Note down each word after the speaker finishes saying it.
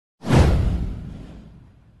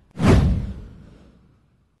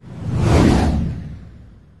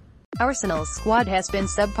Arsenal's squad has been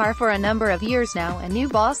subpar for a number of years now, and new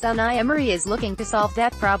boss Unai Emery is looking to solve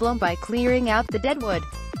that problem by clearing out the deadwood.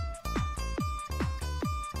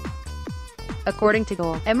 According to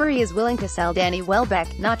Goal, Emery is willing to sell Danny Welbeck,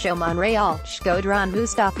 Nacho Monreal, Shkodran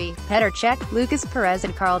Mustafi, Petr Cech, Lucas Perez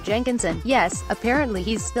and Carl Jenkinson. Yes, apparently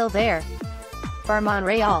he's still there. For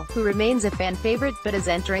Monreal, who remains a fan favorite but is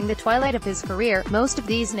entering the twilight of his career, most of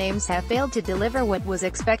these names have failed to deliver what was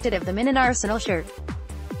expected of them in an Arsenal shirt.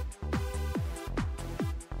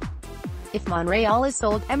 If Monreal is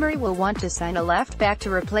sold, Emery will want to sign a left-back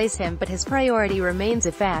to replace him, but his priority remains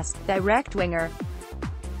a fast, direct winger.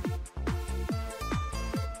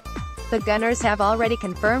 The Gunners have already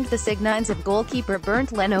confirmed the signings of goalkeeper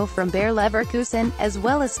Bernd Leno from Bayer Leverkusen, as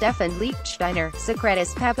well as Stefan Lichtsteiner,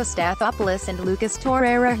 Socrates Papastathopoulos and Lucas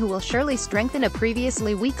Torreira, who will surely strengthen a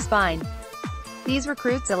previously weak spine. These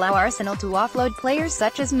recruits allow Arsenal to offload players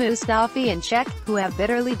such as Mustafi and Cech, who have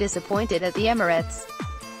bitterly disappointed at the Emirates.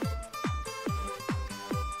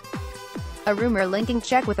 A rumor linking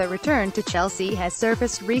Cech with a return to Chelsea has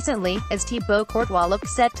surfaced recently, as Thibaut Courtois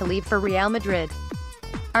looks set to leave for Real Madrid.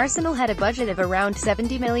 Arsenal had a budget of around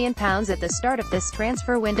 £70 million at the start of this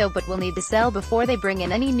transfer window, but will need to sell before they bring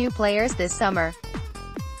in any new players this summer.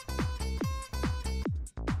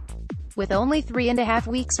 With only 3.5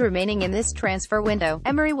 weeks remaining in this transfer window,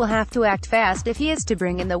 Emery will have to act fast if he is to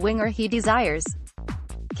bring in the winger he desires.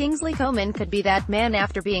 Kingsley Coman could be that man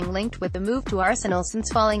after being linked with the move to Arsenal since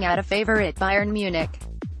falling out of favour at Bayern Munich.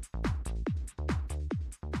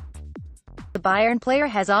 The Bayern player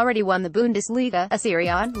has already won the Bundesliga, a Serie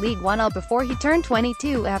A, Ligue 1 all before he turned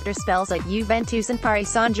 22 after spells at Juventus and Paris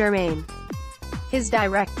Saint-Germain. His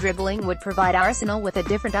direct dribbling would provide Arsenal with a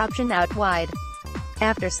different option out wide.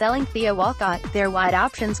 After selling Theo Walcott, their wide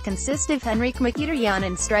options consist of Henrikh Mkhitaryan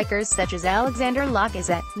and strikers such as Alexander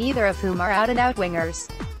Lacazette, neither of whom are out-and-out wingers.